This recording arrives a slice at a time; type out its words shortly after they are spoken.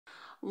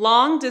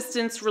Long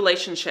distance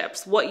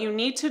relationships, what you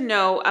need to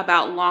know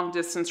about long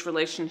distance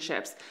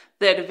relationships,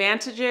 the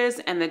advantages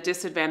and the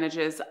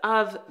disadvantages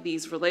of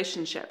these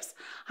relationships.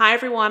 Hi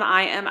everyone,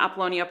 I am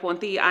Apollonia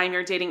Ponti. I am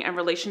your dating and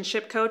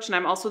relationship coach, and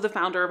I'm also the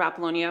founder of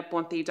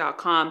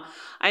ApolloniaPonti.com.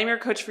 I am your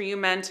coach for you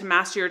men to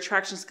master your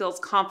attraction skills,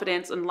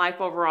 confidence, and life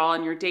overall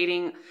in your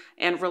dating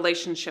and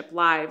relationship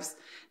lives.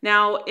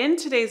 Now, in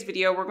today's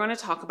video, we're going to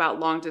talk about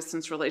long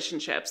distance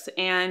relationships.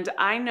 And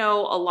I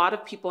know a lot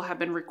of people have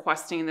been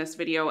requesting this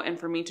video and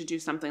for me to do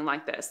something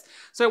like this.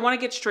 So I want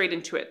to get straight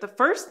into it. The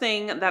first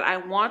thing that I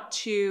want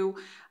to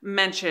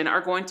mention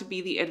are going to be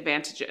the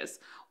advantages.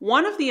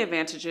 One of the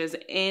advantages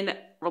in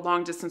a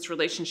long distance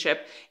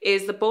relationship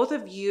is that both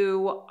of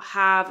you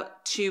have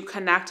to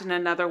connect in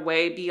another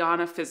way beyond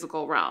a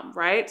physical realm,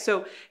 right?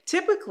 So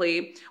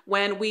typically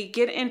when we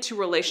get into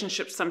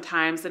relationships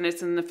sometimes and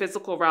it's in the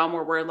physical realm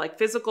where we're like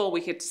physical, we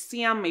get to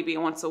see them maybe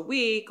once a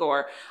week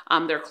or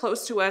they're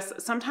close to us.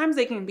 Sometimes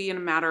they can be in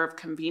a matter of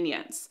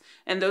convenience.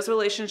 And those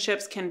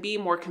relationships can be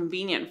more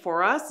convenient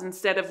for us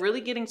instead of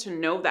really getting to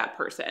know that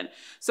person.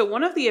 So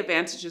one of the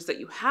advantages that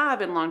you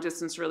have in long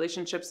distance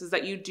relationships is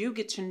that you do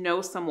get to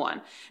know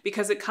someone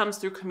because it comes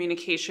through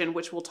communication,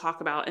 which we'll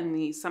talk about in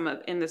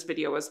this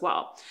video as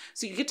well.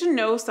 So you get to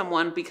know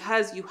someone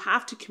because you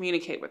have to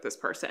communicate with this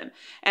person.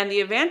 And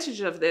the advantage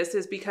of this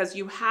is because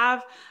you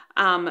have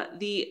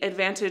the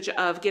advantage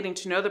of getting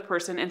to know the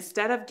person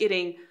instead of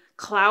getting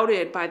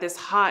clouded by this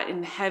hot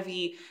and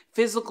heavy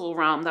physical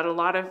realm that a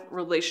lot of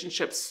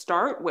relationships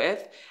start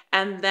with,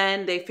 and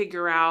then they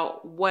figure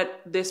out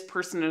what this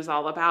person is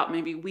all about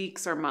maybe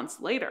weeks or months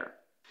later.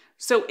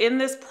 So in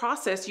this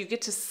process, you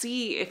get to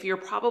see if you're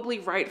probably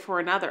right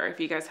for another, if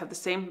you guys have the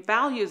same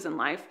values in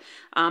life,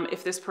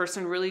 if this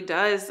person really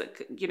does,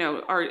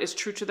 is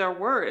true to their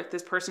word, if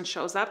this person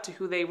shows up to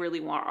who they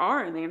really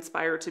are and they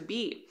inspire to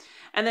be.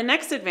 And the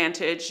next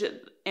advantage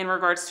in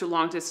regards to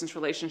long distance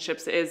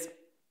relationships is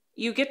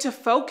you get to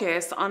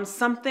focus on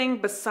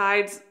something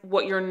besides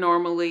what you're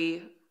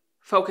normally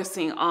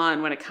focusing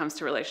on when it comes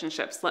to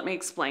relationships. Let me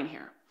explain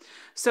here.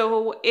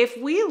 So if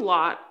we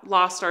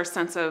lost our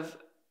sense of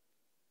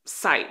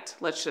sight,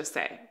 let's just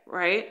say,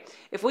 right?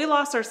 If we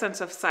lost our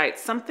sense of sight,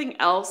 something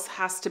else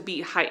has to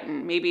be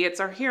heightened. Maybe it's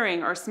our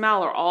hearing, our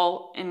smell are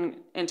all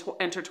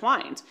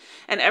intertwined,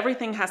 and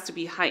everything has to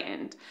be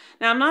heightened.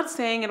 Now, I'm not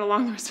saying in a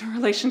long distance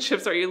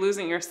relationships are you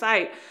losing your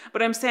sight,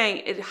 but I'm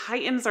saying it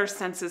heightens our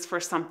senses for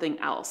something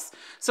else.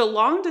 So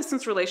long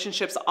distance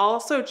relationships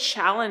also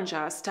challenge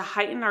us to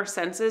heighten our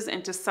senses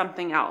into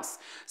something else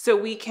so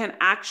we can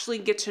actually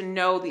get to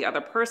know the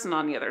other person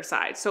on the other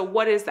side. So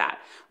what is that?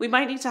 We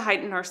might need to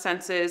heighten our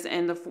senses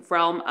in the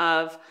realm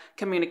of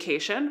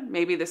communication.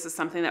 Maybe this is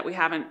something that we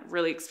haven't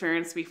really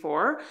experienced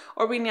before,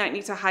 or we might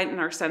need to heighten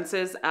our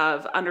senses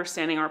of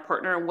understanding our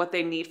partner and what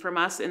they need from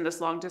us in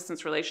this long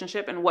distance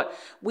relationship and what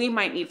we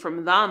might need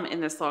from them in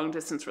this long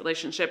distance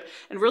relationship,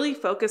 and really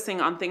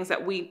focusing on things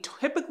that we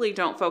typically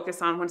don't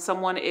focus on when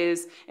someone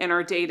is in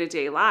our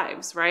day-to-day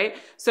lives, right?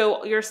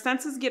 So your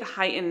senses get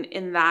heightened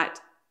in that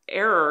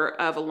error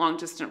of a long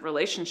distance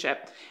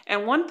relationship.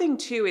 And one thing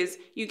too is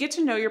you get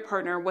to know your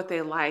partner, what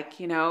they like,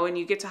 and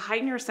you get to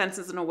heighten your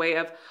senses in a way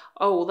of,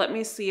 oh, let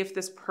me see if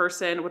this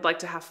person would like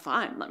to have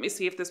fun. Let me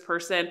see if this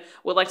person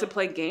would like to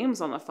play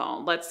games on the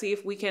phone. Let's see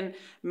if we can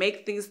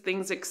make these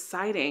things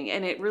exciting.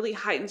 And it really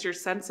heightens your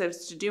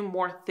senses to do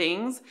more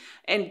things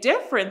and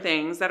different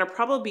things that are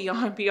probably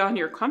beyond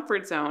your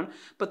comfort zone,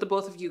 but the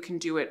both of you can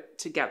do it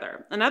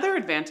together. Another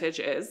advantage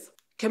is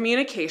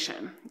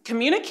communication.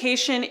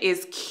 Communication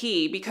is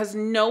key because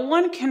no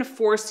one can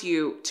force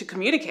you to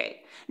communicate.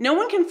 No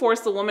one can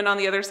force the woman on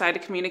the other side to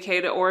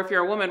communicate, or if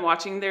you're a woman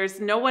watching, there's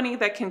no one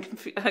that can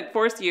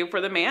force you for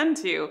the man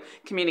to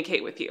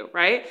communicate with you,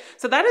 right?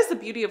 So that is the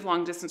beauty of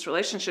long distance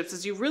relationships,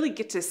 is you really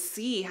get to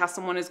see how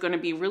someone is going to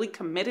be really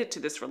committed to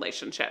this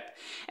relationship.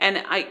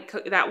 And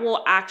that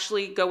will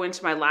actually go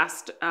into my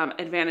last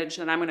advantage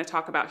that I'm going to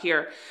talk about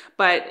here.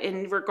 But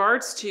in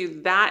regards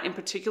to that in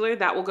particular,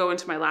 that will go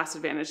into my last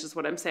advantage is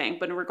what I'm saying.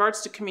 But in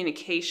regards to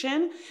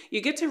communication,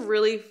 you get to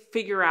really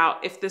figure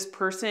out if this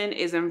person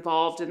is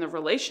involved in the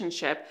relationship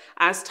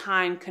as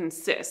time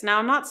consists. Now,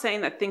 I'm not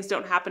saying that things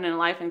don't happen in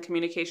life and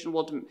communication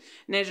will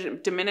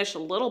diminish a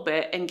little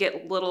bit and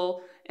get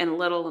little and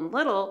little and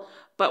little.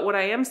 But what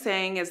I am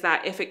saying is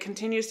that if it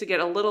continues to get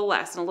a little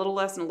less and a little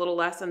less and a little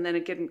less, and then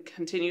it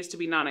continues to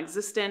be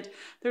non-existent,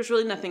 there's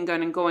really nothing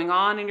going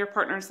on in your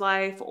partner's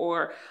life,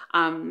 or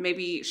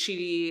maybe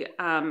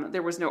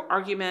there was no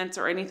arguments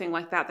or anything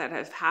like that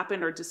have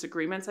happened, or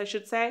disagreements, I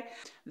should say,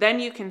 then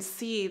you can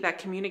see that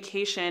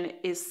communication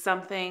is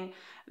something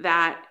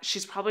that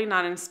she's probably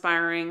not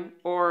inspiring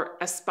or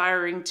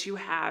aspiring to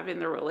have in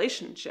the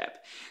relationship.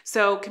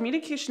 So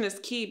communication is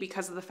key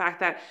because of the fact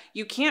that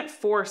you can't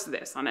force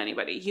this on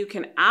anybody. You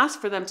can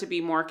ask for them to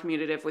be more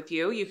communicative with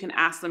you. You can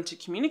ask them to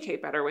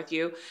communicate better with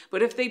you.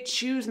 But if they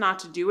choose not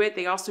to do it,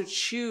 they also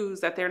choose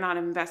that they're not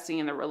investing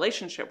in the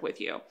relationship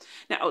with you.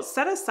 Now,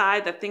 set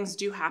aside that things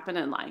do happen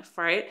in life,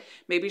 right?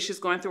 Maybe she's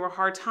going through a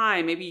hard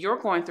time. Maybe you're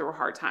going through a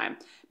hard time.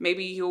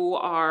 Maybe you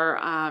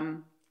are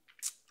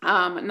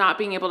not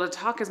being able to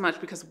talk as much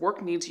because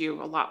work needs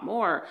you a lot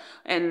more.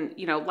 And,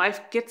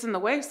 life gets in the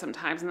way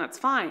sometimes, and that's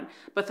fine.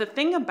 But the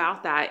thing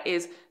about that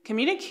is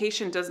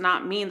communication does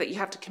not mean that you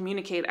have to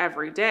communicate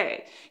every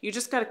day. You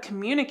just got to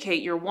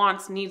communicate your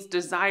wants, needs,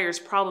 desires,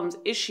 problems,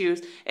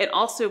 issues, and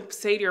also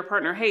say to your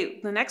partner, hey,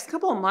 the next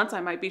couple of months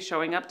I might be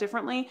showing up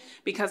differently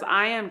because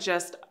I am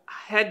just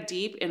head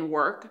deep in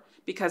work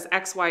because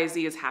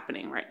XYZ is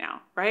happening right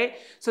now, right?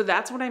 So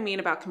that's what I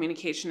mean about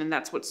communication, and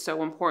that's what's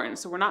so important.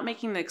 So we're not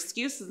making the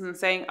excuses and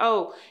saying,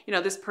 oh,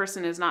 this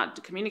person is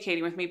not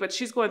communicating with me, but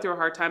she's going through a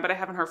hard time, but I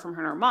haven't heard from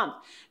her in a month.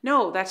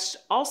 No, that's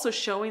also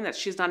showing that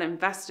she's not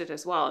invested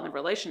as well in the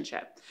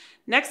relationship.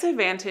 Next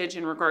advantage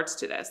in regards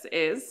to this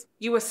is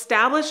you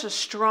establish a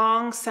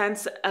strong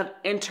sense of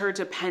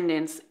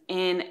interdependence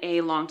in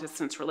a long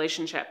distance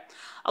relationship.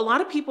 A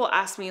lot of people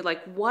ask me,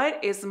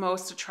 what is the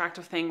most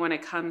attractive thing when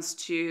it comes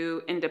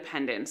to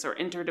independence or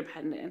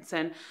interdependence?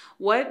 And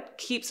what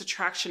keeps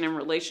attraction in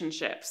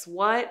relationships?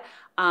 What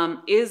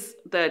is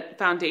the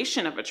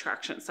foundation of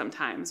attraction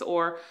sometimes?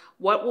 Or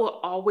what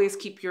will always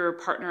keep your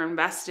partner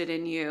invested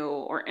in you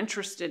or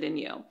interested in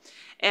you?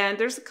 And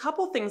there's a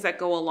couple things that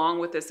go along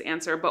with this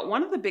answer, but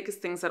one of the biggest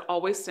things that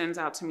always stands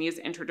out to me is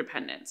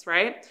interdependence,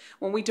 right?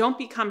 When we don't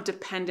become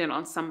dependent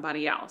on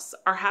somebody else,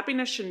 our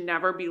happiness should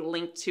never be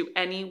linked to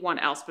anyone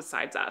else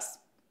besides us.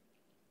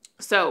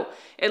 So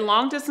in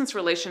long distance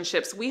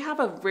relationships, we have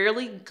a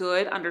really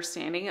good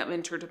understanding of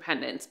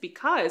interdependence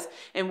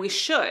and we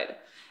should.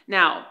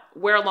 Now,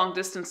 where long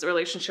distance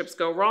relationships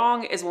go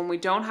wrong is when we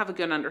don't have a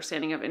good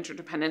understanding of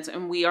interdependence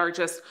and we are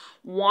just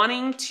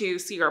wanting to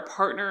see our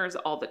partners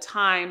all the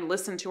time,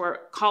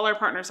 call our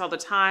partners all the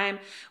time.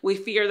 We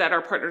fear that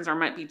our partners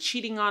might be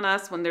cheating on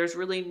us when there's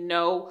really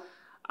no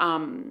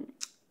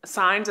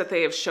signs that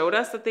they have showed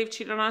us that they've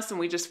cheated on us, and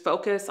we just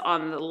focus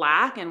on the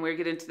lack and we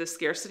get into the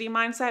scarcity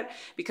mindset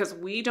because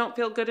we don't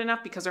feel good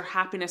enough because our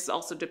happiness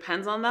also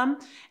depends on them.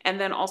 And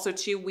then also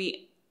too,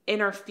 we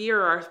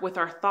interfere with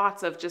our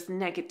thoughts of just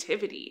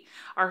negativity.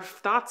 Our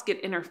thoughts get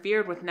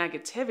interfered with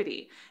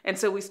negativity. And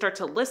so we start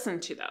to listen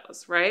to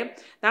those, right?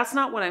 That's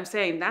not what I'm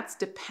saying. That's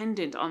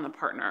dependent on the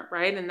partner,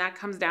 right? And that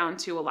comes down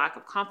to a lack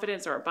of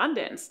confidence or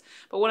abundance.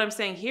 But what I'm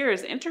saying here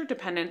is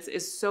interdependence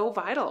is so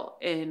vital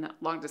in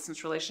long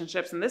distance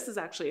relationships. And this is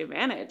actually an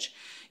advantage.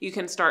 You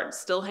can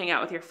still hang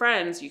out with your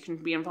friends. You can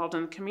be involved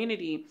in the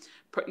community,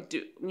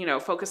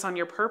 focus on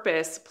your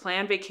purpose,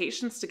 plan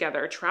vacations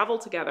together, travel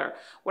together,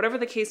 whatever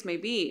the case may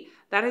be.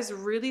 That is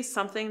really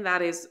something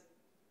that is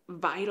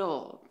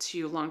vital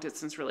to long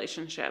distance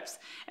relationships.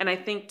 And I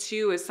think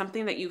too is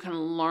something that you can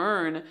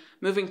learn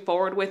moving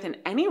forward with in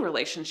any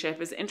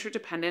relationship is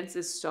interdependence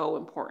is so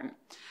important.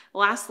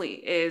 Lastly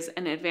is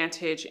an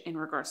advantage in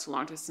regards to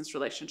long distance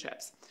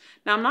relationships.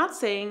 Now, I'm not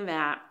saying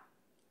that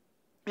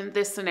in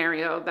this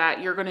scenario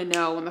that you're going to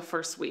know in the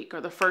first week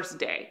or the first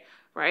day,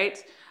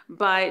 right?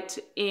 But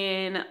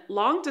in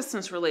long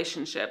distance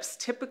relationships,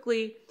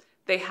 typically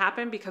they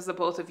happen because the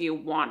both of you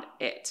want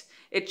it.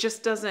 It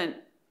just doesn't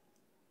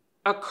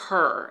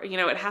occur.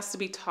 It has to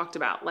be talked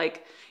about.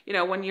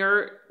 When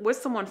you're with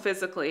someone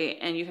physically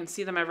and you can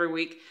see them every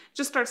week, it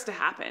just starts to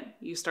happen.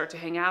 You start to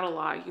hang out a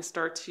lot. You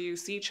start to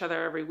see each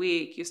other every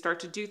week. You start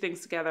to do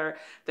things together.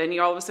 Then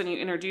all of a sudden you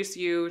introduce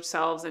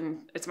yourselves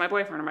and it's my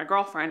boyfriend or my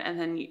girlfriend. And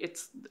then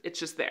it's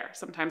just there.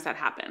 Sometimes that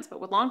happens. But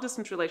with long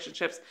distance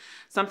relationships,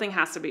 something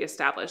has to be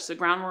established. The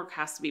groundwork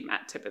has to be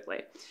met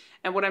typically.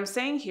 And what I'm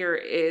saying here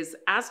is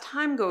as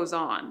time goes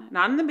on,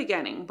 not in the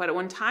beginning, but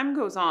when time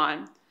goes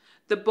on,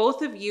 the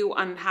both of you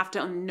have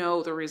to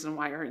know the reason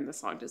why you're in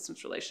this long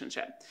distance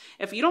relationship.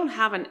 If you don't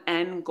have an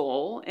end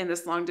goal in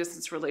this long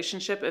distance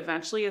relationship,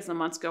 eventually as the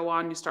months go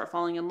on, you start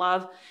falling in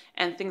love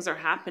and things are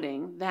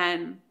happening,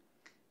 then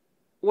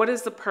what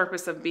is the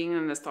purpose of being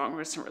in this long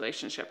distance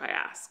relationship, I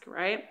ask,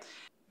 right?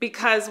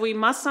 Because we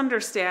must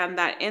understand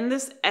that in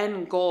this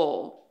end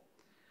goal,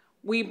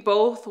 we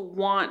both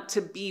want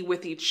to be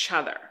with each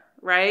other,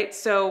 right?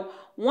 So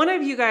one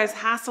of you guys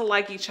has to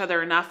like each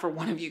other enough for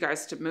one of you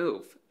guys to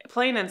move.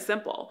 Plain and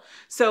simple.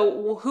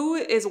 So who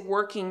is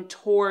working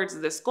towards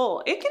this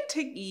goal? It can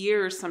take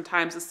years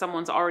sometimes if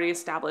someone's already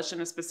established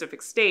in a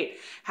specific state,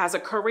 has a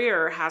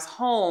career, has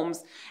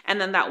homes,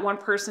 and then that one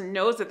person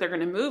knows that they're going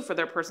to move for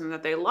their person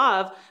that they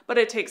love, but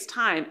it takes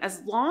time.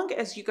 As long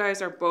as you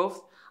guys are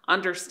both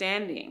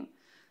understanding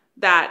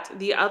that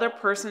the other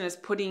person is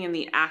putting in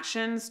the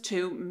actions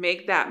to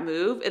make that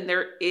move and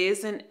there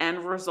is an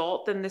end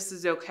result, then this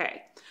is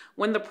okay.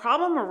 When the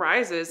problem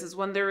arises is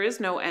when there is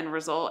no end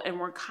result and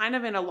we're kind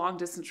of in a long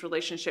distance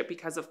relationship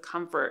because of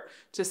comfort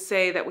to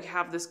say that we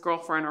have this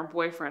girlfriend or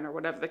boyfriend or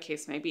whatever the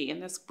case may be.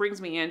 And this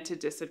brings me into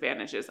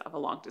disadvantages of a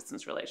long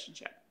distance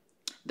relationship.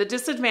 One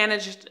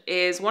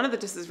of the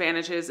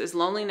disadvantages is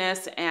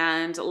loneliness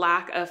and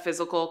lack of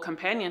physical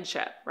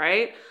companionship,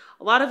 right?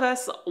 A lot of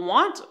us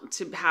want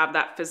to have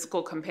that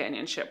physical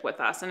companionship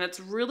with us, and it's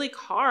really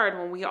hard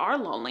when we are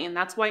lonely, and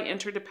that's why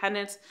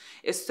interdependence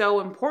is so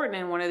important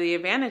and one of the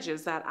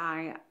advantages that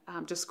I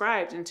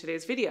described in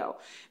today's video.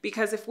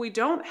 Because if we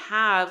don't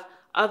have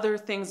other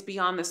things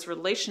beyond this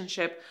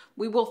relationship,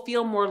 we will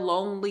feel more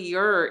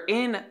lonelier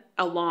in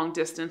a long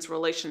distance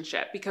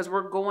relationship because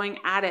we're going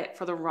at it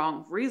for the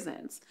wrong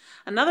reasons.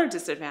 Another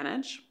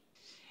disadvantage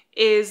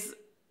is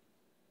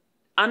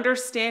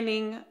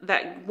understanding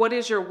that what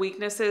is your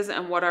weaknesses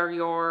and what are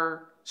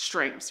your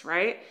strengths,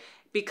 right?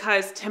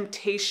 Because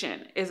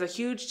temptation is a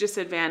huge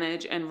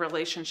disadvantage in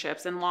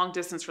relationships, in long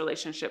distance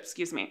relationships,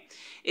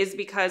 is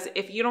because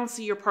if you don't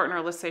see your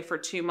partner, let's say for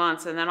 2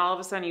 months, and then all of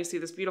a sudden you see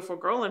this beautiful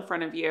girl in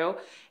front of you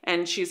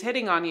and she's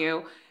hitting on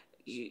you,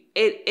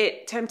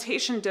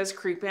 temptation does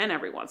creep in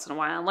every once in a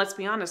while. And let's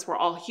be honest, we're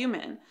all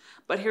human.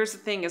 But here's the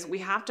thing is we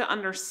have to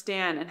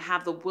understand and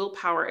have the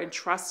willpower and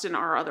trust in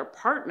our other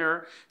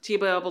partner to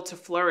be able to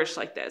flourish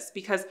like this,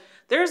 because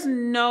there's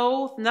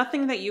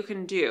nothing that you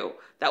can do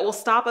that will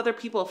stop other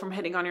people from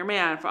hitting on your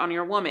man, on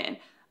your woman.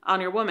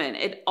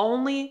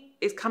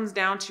 It comes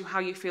down to how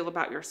you feel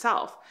about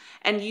yourself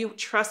and you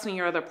trusting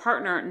your other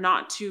partner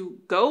not to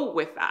go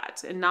with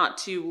that and not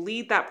to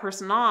lead that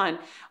person on,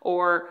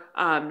 or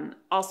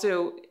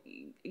also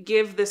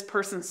give this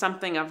person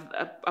something of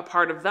a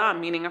part of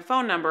them, meaning a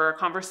phone number, a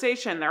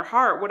conversation, their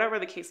heart, whatever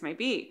the case may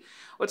be.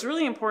 What's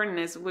really important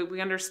is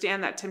we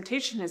understand that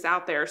temptation is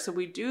out there. So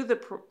we do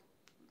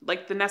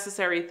the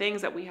necessary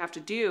things that we have to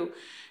do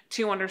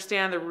to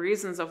understand the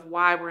reasons of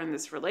why we're in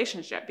this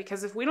relationship.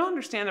 Because if we don't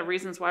understand the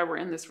reasons why we're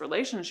in this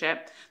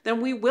relationship, then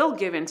we will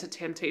give into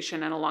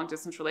temptation in a long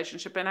distance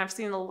relationship. And I've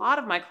seen a lot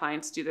of my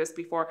clients do this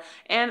before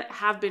and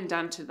have been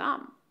done to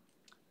them.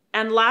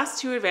 And last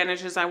two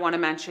advantages I want to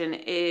mention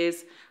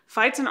is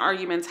fights and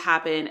arguments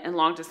happen in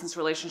long distance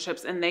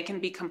relationships, and they can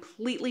be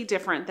completely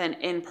different than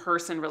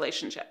in-person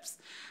relationships.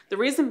 The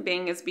reason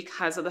being is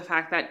because of the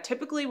fact that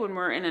typically when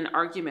we're in an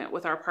argument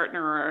with our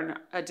partner or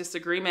a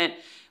disagreement,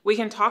 we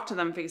can talk to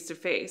them face to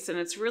face. And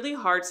it's really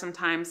hard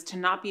sometimes to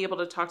not be able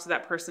to talk to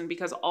that person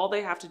because all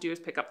they have to do is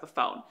pick up the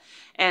phone.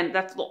 And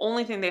that's the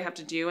only thing they have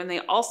to do. And they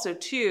also,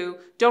 too,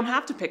 don't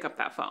have to pick up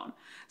that phone.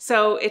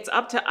 So it's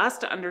up to us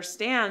to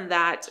understand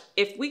that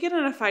if we get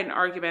in a fight and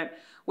argument,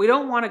 we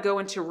don't want to go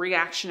into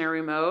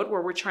reactionary mode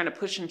where we're trying to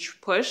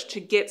push to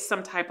get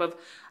some type of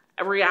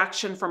a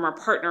reaction from our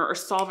partner or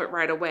solve it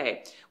right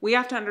away. We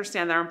have to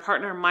understand that our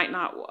partner might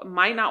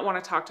not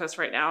want to talk to us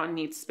right now and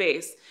need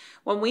space.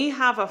 When we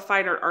have a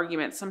fight or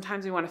argument,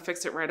 sometimes we want to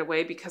fix it right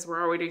away because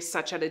we're already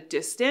such at a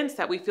distance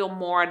that we feel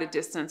more at a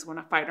distance when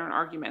a fight or an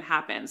argument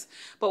happens.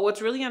 But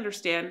what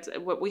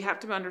we have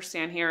to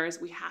understand here is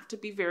we have to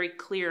be very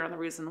clear on the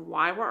reason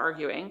why we're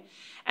arguing,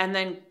 and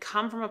then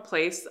come from a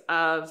place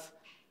of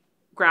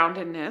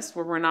groundedness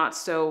where we're not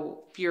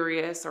so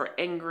furious or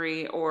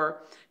angry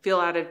or feel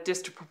out of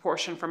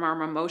disproportion from our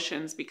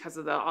emotions because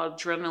of the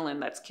adrenaline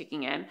that's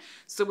kicking in.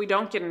 So we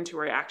don't get into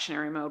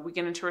reactionary mode. We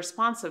get into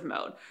responsive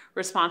mode.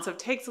 Responsive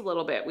takes a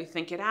little bit. We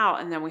think it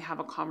out and then we have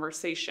a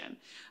conversation.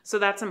 So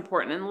that's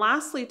important. And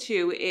lastly,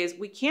 too, is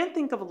we can't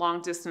think of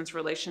long distance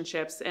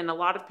relationships, and a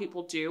lot of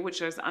people do,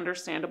 which is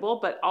understandable,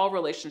 but all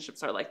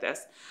relationships are like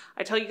this.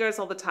 I tell you guys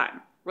all the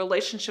time,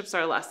 relationships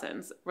are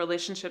lessons.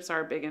 Relationships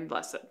are our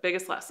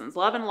biggest lessons.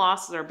 Love and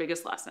loss is our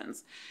biggest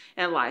lessons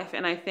in life.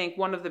 And I think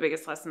one of the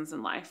biggest lessons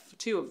in life,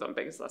 two of them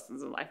biggest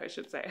lessons in life, I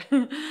should say.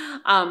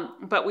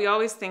 But we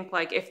always think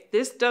like, if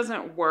this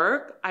doesn't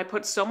work, I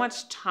put so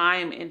much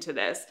time into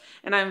this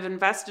and I've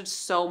invested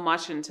so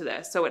much into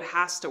this, so it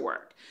has to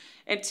work.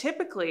 And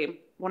typically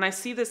when I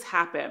see this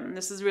happen,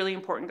 this is really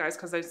important, guys,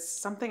 because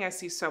something I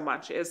see so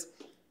much is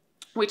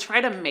we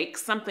try to make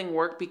something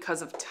work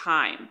because of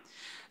time.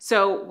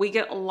 So we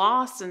get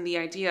lost in the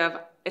idea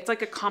of it's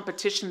like a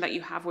competition that you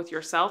have with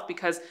yourself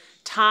because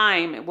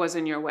time was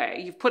in your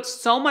way. You've put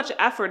so much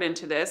effort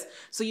into this,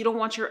 so you don't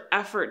want your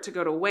effort to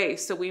go to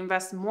waste. So we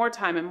invest more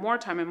time and more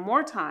time and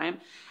more time,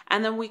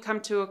 and then we come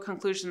to a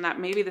conclusion that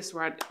maybe this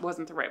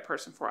wasn't the right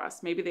person for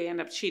us. Maybe they end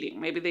up cheating.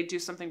 Maybe they do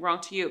something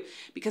wrong to you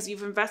because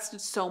you've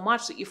invested so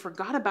much that you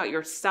forgot about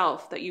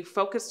yourself, that you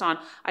focused on,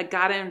 I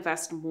gotta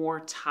invest more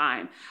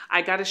time.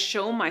 I gotta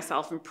show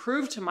myself and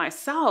prove to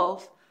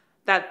myself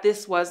that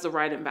this was the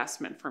right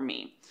investment for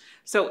me.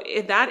 So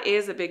that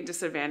is a big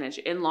disadvantage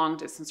in long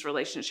distance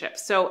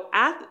relationships. So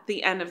at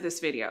the end of this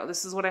video,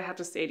 this is what I have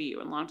to say to you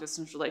in long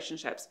distance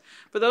relationships.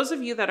 For those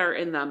of you that are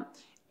in them,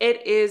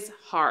 it is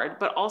hard,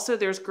 but also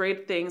there's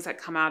great things that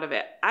come out of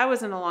it. I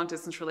was in a long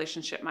distance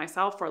relationship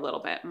myself for a little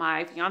bit.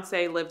 My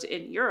fiance lived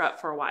in Europe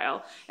for a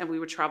while and we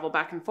would travel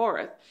back and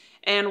forth.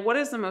 And what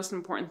is the most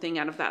important thing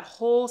out of that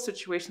whole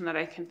situation that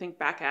I can think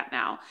back at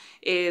now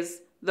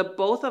is the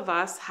both of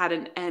us had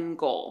an end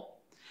goal.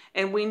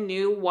 And we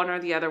knew one or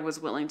the other was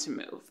willing to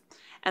move.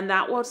 And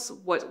that was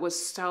what was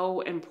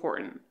so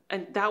important.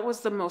 And that was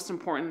the most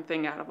important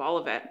thing out of all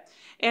of it.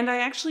 And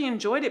I actually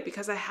enjoyed it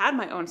because I had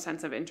my own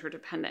sense of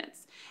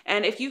interdependence.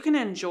 And if you can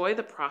enjoy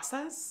the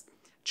process,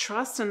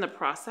 trust in the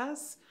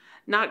process,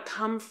 not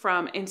come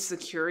from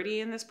insecurity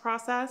in this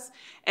process,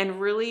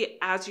 and really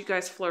as you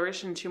guys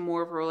flourish into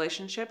more of a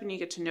relationship and you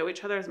get to know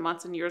each other as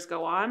months and years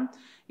go on,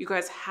 you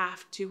guys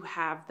have to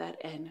have that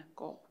end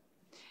goal.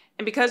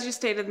 And because you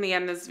stayed in the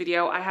end of this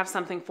video, I have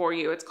something for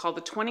you. It's called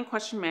the 20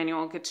 question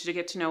manual to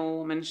get to know a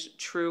woman's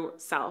true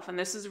self. And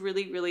this is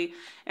really, really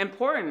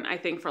important, I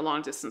think, for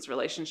long distance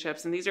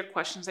relationships. And these are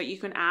questions that you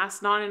can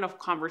ask, not in a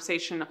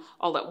conversation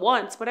all at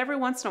once, but every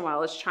once in a while,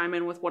 let's chime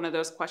in with one of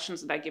those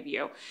questions that I give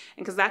you. And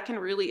because that can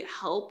really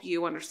help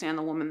you understand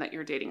the woman that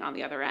you're dating on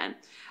the other end.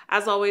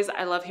 As always,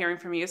 I love hearing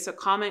from you. So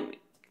comment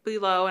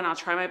below and I'll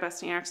try my best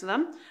to answer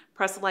them.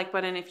 Press the like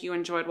button if you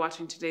enjoyed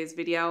watching today's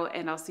video,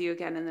 and I'll see you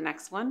again in the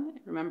next one.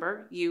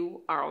 Remember,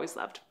 you are always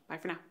loved. Bye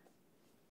for now.